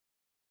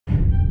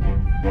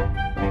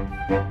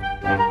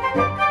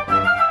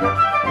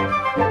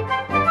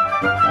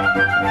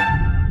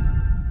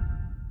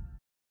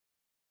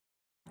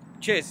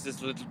Cheers, this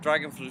is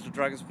LittleDragon for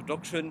LittleDragon's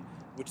production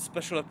with a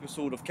special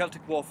episode of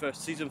Celtic Warfare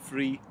Season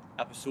 3,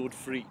 Episode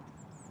 3.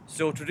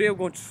 So today I'm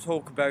going to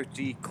talk about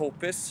the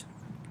Kopis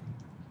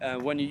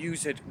when you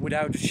use it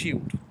without a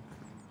shield.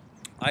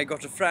 I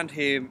got a friend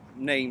here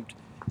named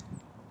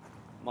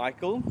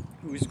Michael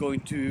who is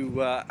going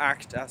to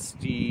act as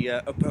the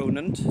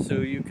opponent, so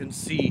you can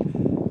see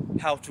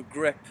how to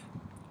grip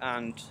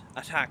and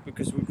attack,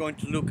 because we're going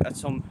to look at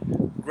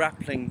some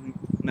grappling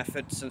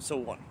methods and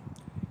so on.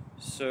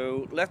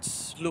 So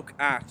let's look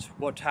at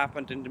what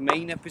happened in the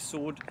main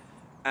episode,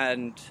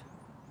 and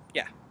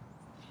yeah.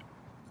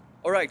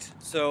 Alright,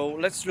 so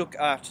let's look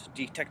at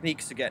the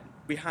techniques again.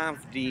 We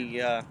have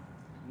the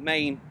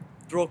main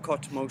draw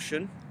cut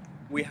motion,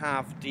 we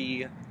have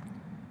the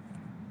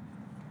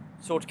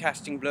sword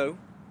casting blow,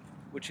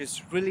 which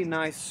is really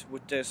nice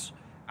with this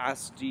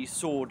as the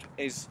sword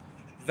is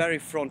very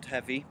front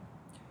heavy.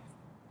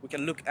 We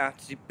can look at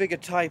the bigger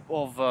type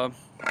of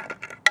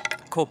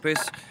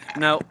Kopis.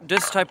 Now,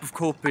 this type of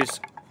Kopis,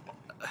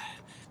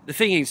 the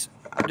thing is,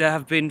 there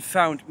have been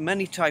found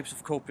many types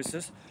of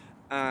Kopises,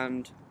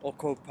 or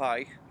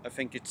Kopi, I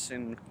think it's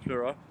in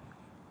plural,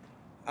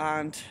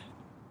 and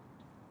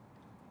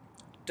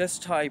this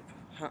type,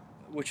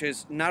 which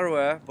is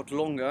narrower but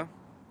longer,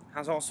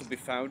 has also been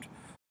found.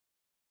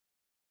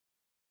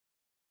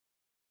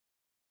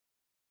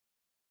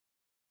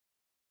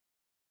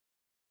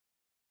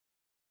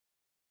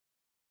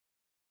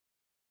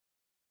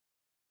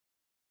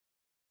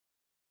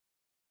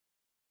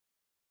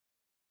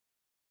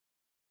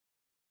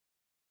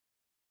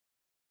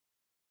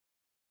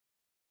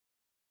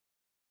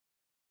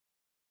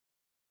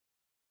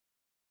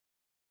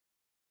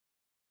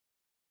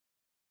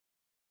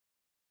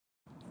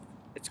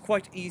 It's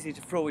quite easy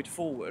to throw it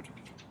forward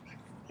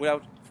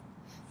without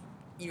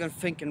even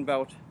thinking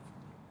about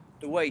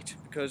the weight,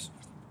 because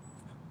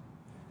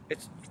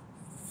it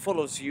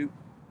follows you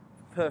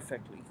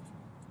perfectly.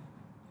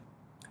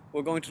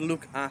 We're going to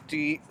look at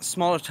the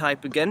smaller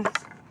type again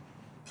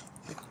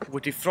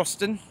with the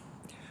thrusting.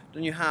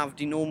 Then you have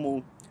the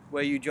normal,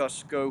 where you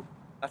just go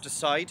at the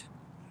side.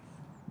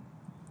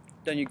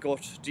 Then you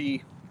got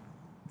the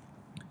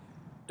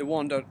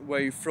one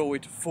where you throw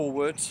it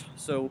forwards.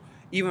 So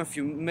even if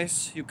you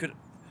miss, you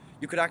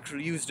could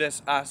actually use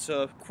this as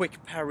a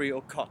quick parry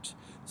or cut.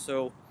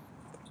 So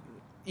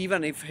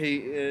even if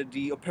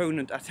the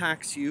opponent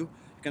attacks you,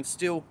 you can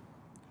still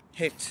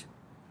hit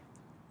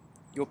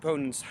your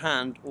opponent's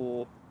hand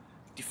or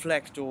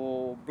deflect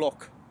or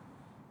block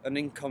an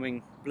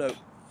incoming blow.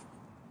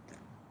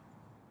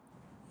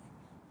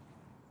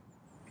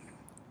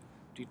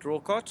 The draw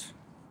cut,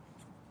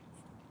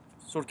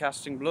 sword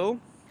casting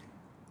blow,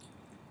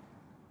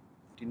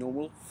 the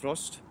normal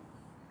thrust,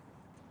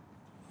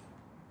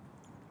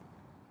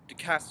 the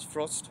cast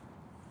thrust.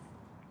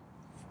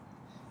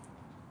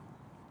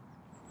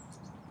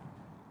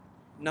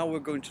 Now we're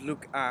going to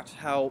look at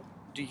how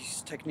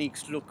these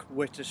techniques look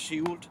with a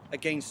shield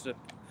against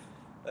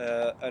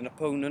an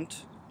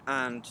opponent,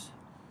 and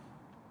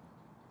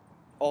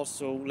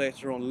also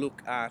later on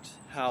look at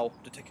how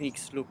the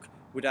techniques look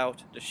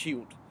without the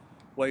shield,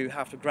 where you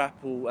have to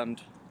grapple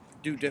and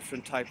do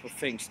different type of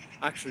things,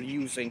 actually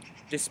using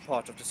this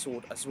part of the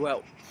sword as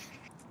well.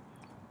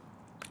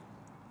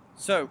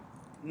 So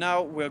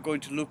now we're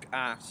going to look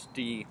at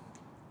the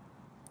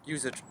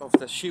usage of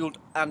the shield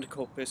and the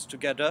Kopis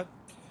together,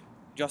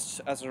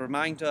 just as a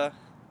reminder.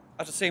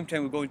 At the same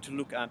time, we're going to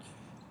look at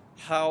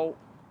how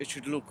it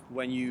should look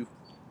when you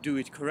do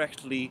it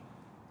correctly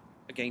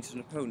against an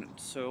opponent.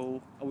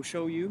 So I will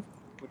show you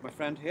with my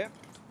friend here,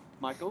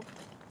 Michael,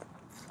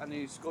 and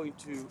he's going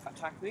to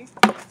attack me.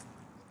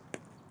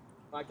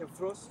 I can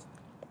thrust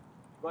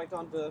right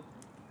on the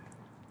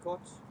cut,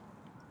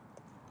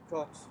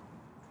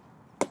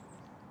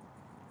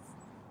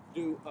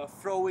 do a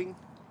throwing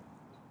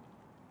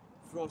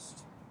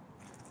thrust,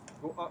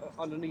 go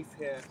underneath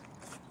here.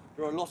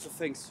 There are lots of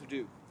things to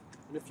do,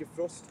 and if you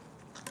thrust,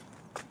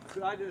 I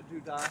could either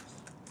do that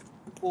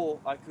or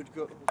I could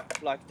go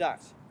like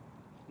that.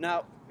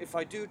 Now if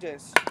I do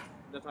this,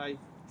 that I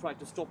try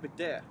to stop it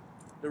there,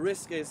 the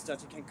risk is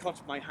that it can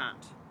cut my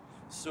hand.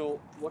 So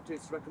what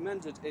is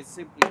recommended is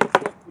simply to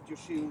stop with your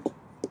shield,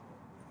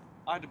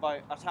 either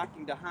by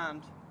attacking the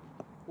hand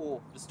or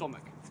the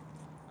stomach,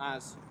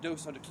 as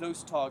those are the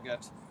close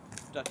target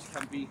that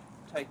can be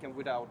taken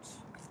without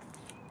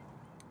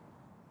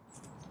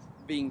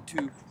being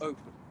too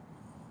open.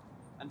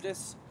 And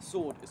this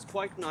sword is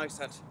quite nice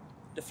at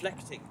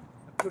deflecting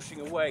and pushing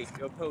away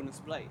your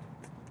opponent's blade.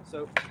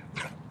 So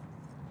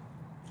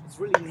it's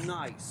really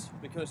nice,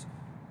 because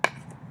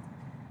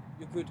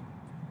you could,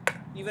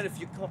 even if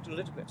you cut a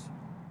little bit,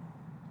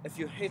 if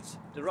you hit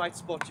the right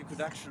spot, you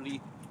could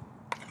actually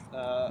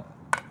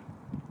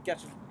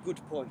get a good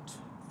point.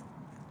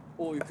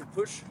 Or you could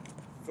push,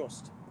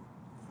 thrust.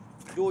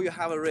 Or you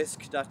have a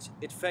risk that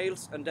it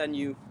fails and then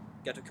you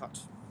get a cut.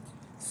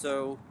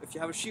 So if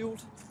you have a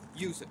shield,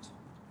 use it.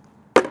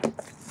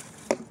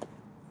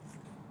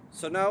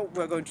 So now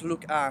we're going to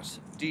look at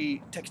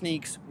the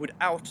techniques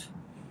without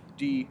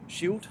the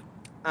shield.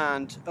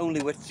 and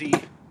only with the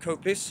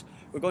Kopis.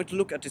 We're going to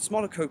look at the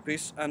smaller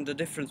Kopis and the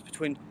difference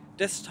between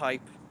this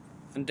type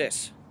and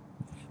this,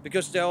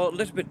 because they are a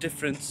little bit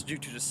different due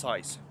to the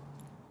size.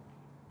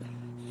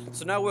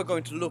 So now we're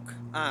going to look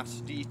at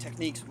the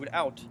techniques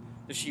without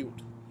the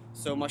shield.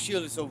 So my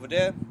shield is over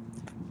there,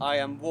 I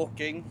am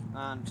walking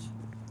and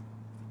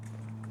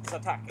it's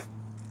attacking.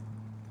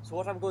 So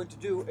what I'm going to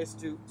do is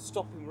to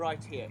stop him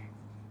right here.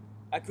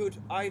 I could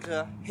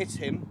either hit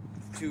him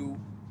to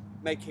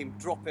make him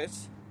drop it,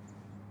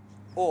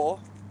 or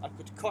I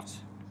could cut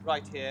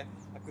right here,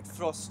 I could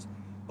thrust,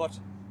 but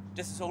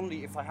this is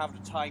only if I have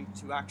the time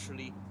to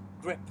actually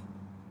grip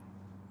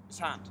his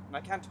hand. And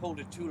I can't hold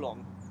it too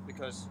long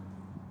because,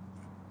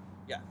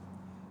 yeah.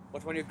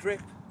 But when you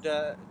grip,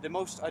 the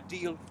most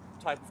ideal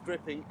type of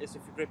gripping is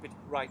if you grip it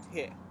right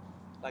here,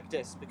 like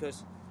this,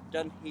 because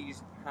then he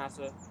has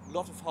a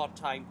lot of hard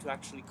time to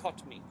actually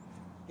cut me.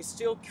 He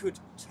still could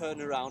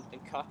turn around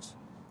and cut,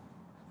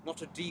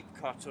 not a deep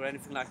cut or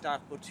anything like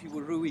that, but he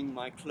will ruin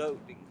my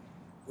clothing,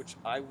 which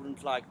I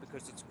wouldn't like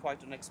because it's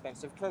quite an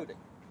expensive clothing.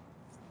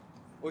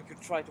 Or he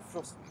could try to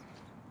thrust me,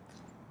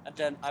 and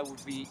then I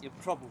would be in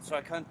trouble, so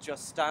I can't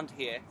just stand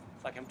here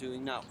like I'm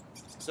doing now.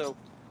 So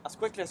as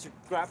quickly as you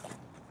grab,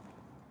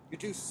 you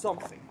do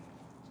something.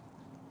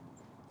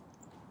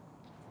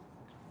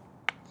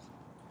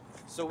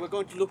 So we're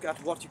going to look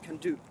at what you can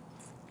do.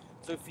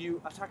 So if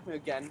you attack me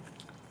again,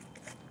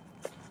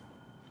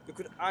 you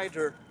could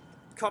either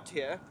cut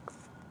here,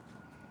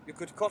 you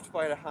could cut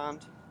by the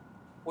hand,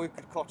 or you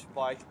could cut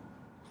by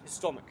his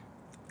stomach,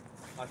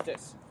 like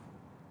this.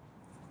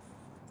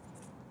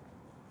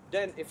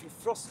 Then if he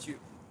thrusts you,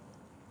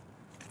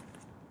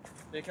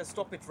 then you can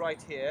stop it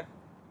right here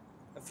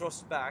and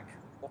thrust back,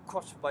 or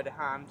cut by the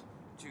hand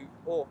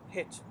or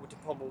hit with the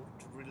pommel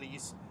to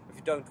release if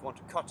you don't want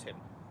to cut him,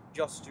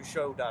 just to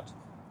show that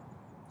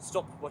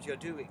stop what you're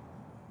doing.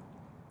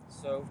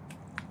 So,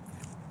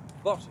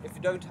 but if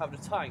you don't have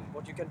the time,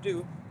 what you can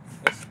do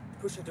is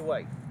push it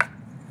away.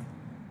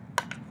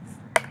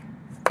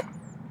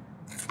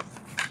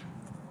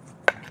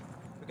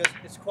 Because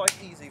it's quite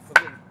easy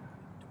for me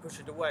to push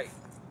it away.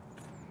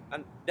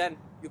 And then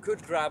you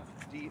could grab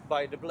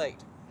by the blade.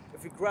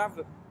 If you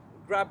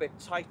grab it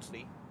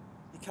tightly,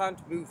 you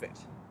can't move it.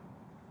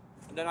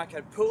 And then I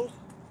can pull,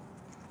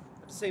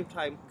 at the same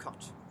time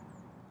cut.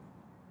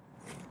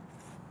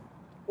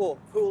 Or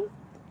pull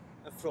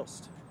and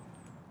thrust.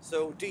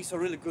 So these are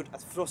really good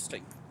at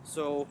thrusting.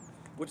 So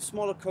with a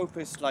smaller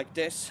Kopis like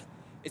this,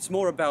 it's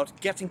more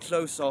about getting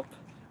close up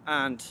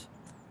and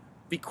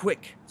be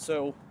quick.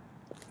 So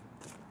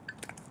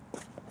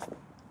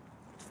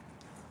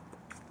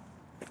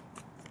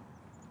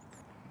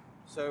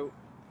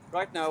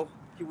right now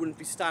he wouldn't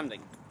be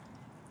standing,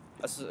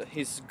 as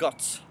his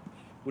guts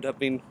would have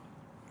been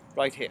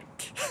right here.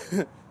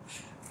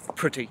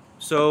 Pretty.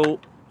 So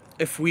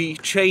if we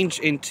change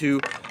into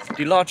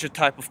the larger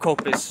type of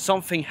Kopis,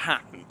 something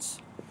happens.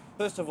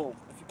 First of all,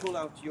 if you pull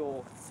out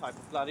your type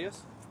of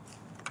gladius,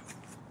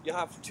 you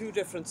have two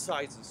different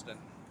sizes then.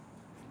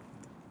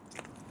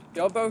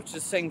 They're about the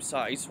same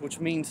size, which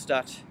means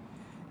that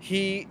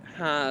he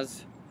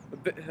has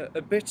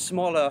a bit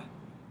smaller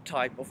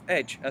type of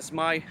edge, as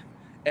my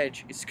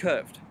edge is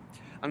curved.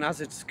 And as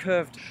it's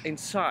curved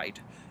inside,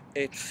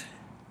 it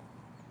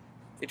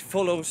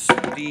follows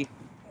the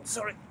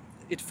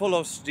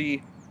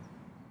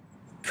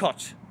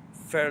cut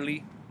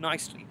fairly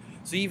nicely.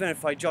 So even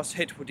if I just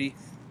hit with the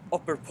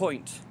upper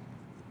point,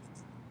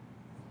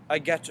 I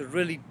get a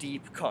really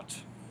deep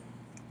cut,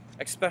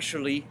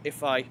 especially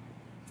if I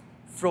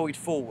throw it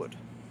forward.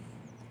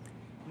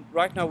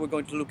 Right now we're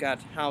going to look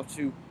at how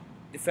to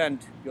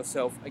defend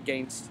yourself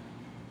against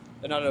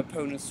another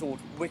opponent's sword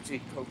with the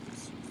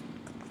Kopis.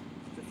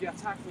 So if you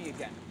attack me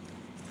again,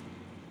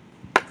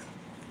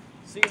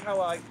 see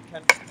how I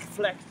can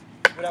deflect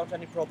without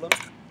any problem?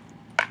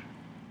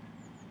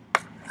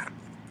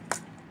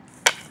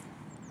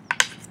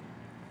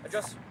 I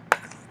just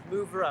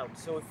move around,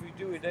 so if we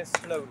do this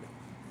slowly,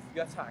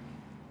 you attack.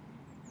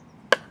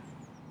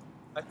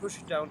 I push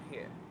it down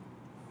here.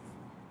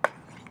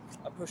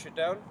 I push it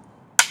down,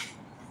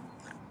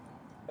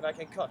 and I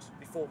can cut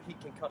before he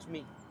can cut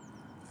me.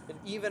 And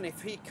even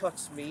if he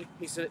cuts me,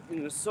 he's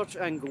in such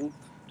angle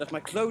that my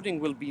clothing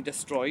will be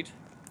destroyed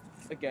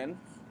again.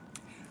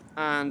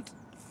 And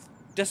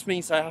this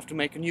means I have to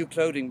make a new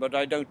clothing, but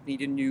I don't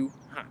need a new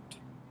hat.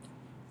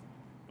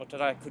 Not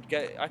that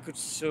I could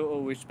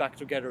sew it back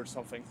together or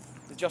something.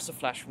 It's just a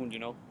flash wound, you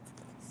know.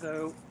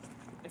 So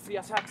if he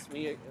attacks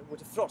me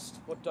with a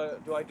thrust, what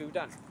do I do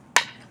then?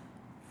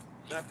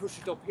 Then I push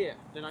it up here.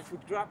 Then I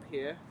could grab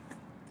here,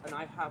 and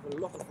I have a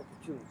lot of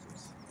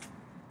opportunities.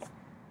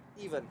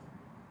 Even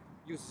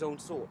use his own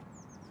sword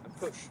and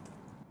push.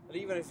 And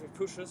even if he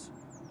pushes,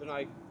 then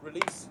I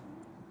release.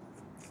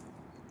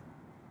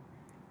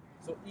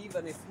 So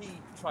even if he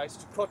tries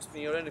to cut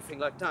me or anything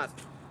like that,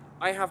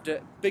 I have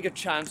the bigger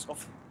chance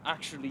of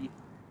actually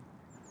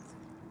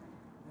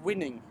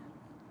winning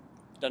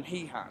than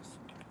he has.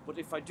 But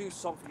if I do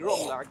something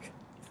wrong, like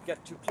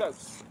get too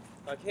close,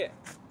 like here,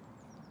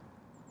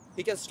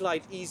 he can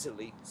slide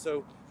easily,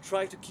 so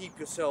try to keep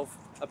yourself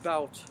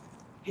about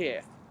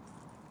here,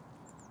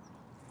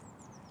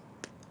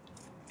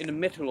 in the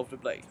middle of the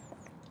blade.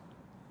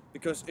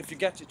 Because if you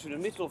get it to the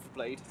middle of the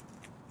blade,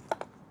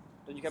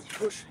 then you can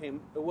push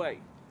him away.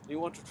 You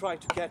want to try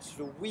to get to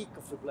the weak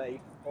of the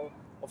blade, or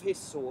of his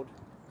sword,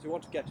 so you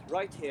want to get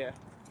right here,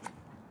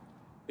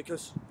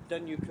 because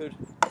then you could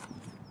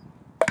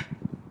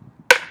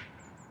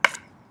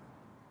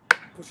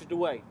push it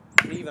away,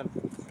 and even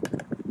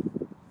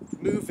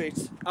move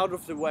it out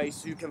of the way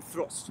so you can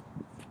thrust.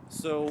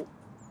 So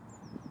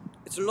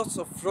it's lots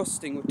of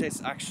thrusting with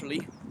this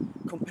actually,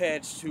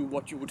 compared to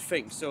what you would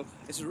think. So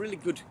it's a really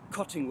good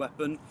cutting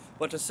weapon,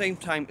 but at the same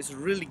time it's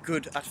really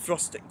good at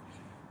thrusting.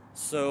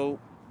 So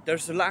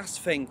there's the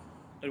last thing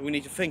that we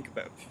need to think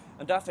about,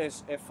 and that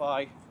is if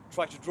I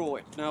try to draw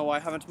it. Now I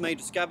haven't made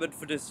a scabbard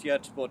for this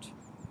yet, but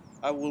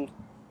I will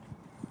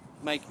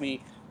make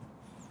me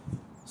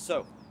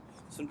so.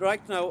 So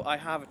right now I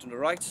have it on the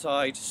right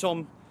side.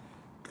 Some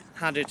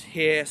had it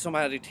here, some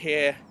had it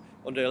here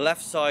on the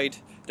left side,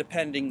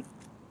 depending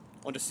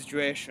on the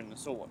situation and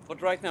so on.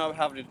 But right now I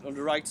have it on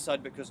the right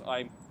side because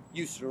I'm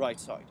used to the right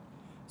side.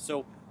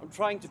 So I'm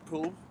trying to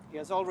pull. He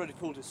has already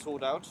pulled his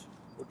sword out,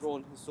 or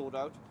drawn his sword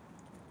out.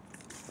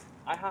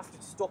 I have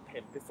to stop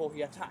him before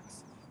he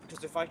attacks,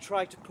 because if I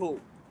try to pull,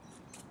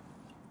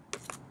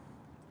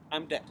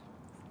 I'm dead.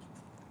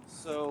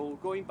 So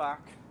going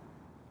back,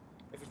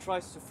 if he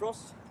tries to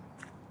thrust,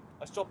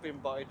 I stop him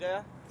by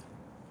there,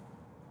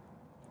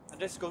 and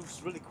this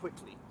goes really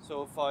quickly.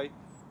 So if I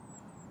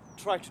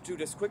try to do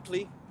this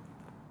quickly,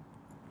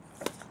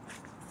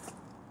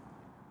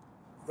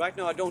 right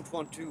now I don't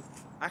want to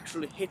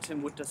actually hit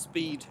him with the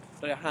speed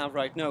that I have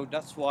right now.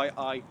 That's why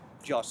I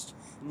just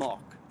mark.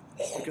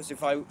 Because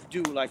if I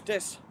do like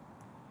this,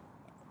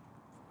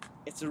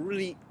 it's a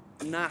really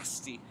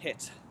nasty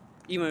hit.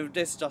 Even if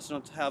this does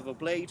not have a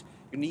blade,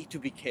 you need to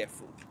be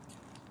careful.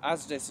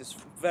 As this is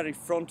very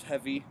front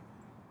heavy,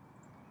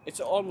 it's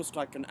almost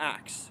like an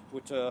axe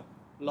with a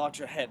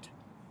larger head,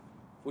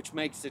 which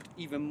makes it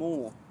even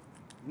more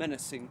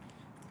menacing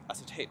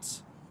as it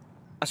hits.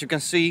 As you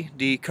can see,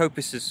 the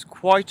Kopis is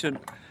quite an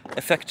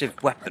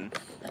effective weapon.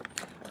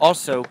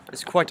 Also,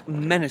 it's quite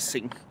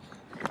menacing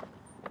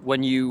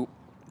when you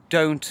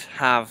don't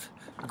have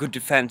good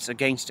defense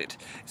against it.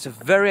 It's a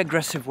very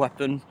aggressive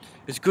weapon.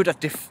 It's good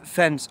at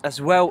defense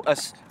as well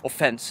as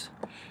offense.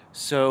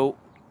 So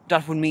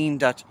that would mean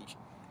that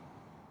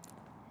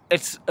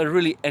it's a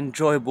really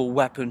enjoyable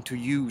weapon to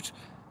use,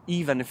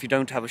 even if you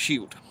don't have a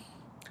shield.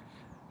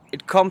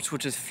 It comes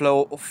with its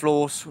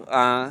flaws,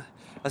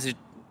 as it,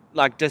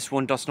 like this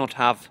one, does not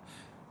have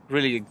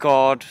really a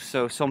guard,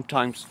 so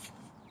sometimes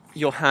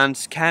your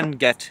hands can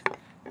get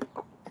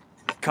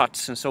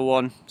cuts and so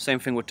on. Same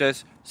thing with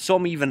this.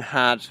 Some even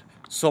had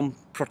some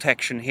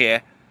protection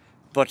here,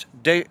 but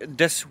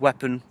this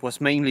weapon was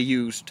mainly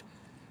used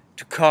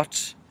to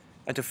cut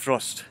and to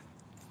thrust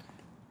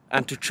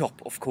and to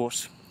chop, of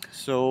course.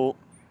 So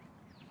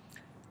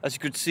as you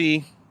could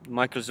see,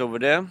 Michael's over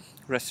there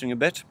resting a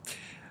bit.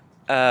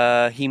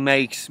 He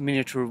makes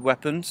miniature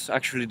weapons,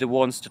 actually the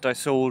ones that I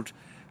sold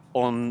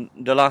on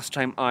the last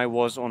time I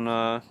was on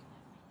a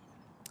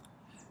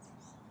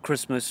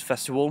Christmas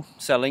festival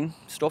selling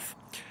stuff.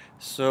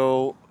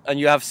 So, and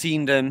you have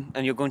seen them,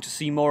 and you're going to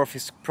see more of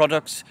his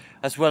products,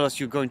 as well as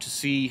you're going to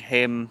see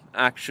him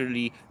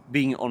actually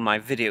being on my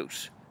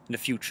videos in the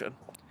future.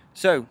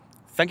 So,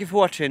 thank you for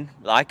watching.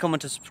 Like,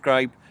 comment and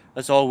subscribe.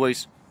 As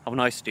always, have a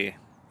nice day.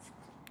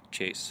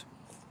 Cheers.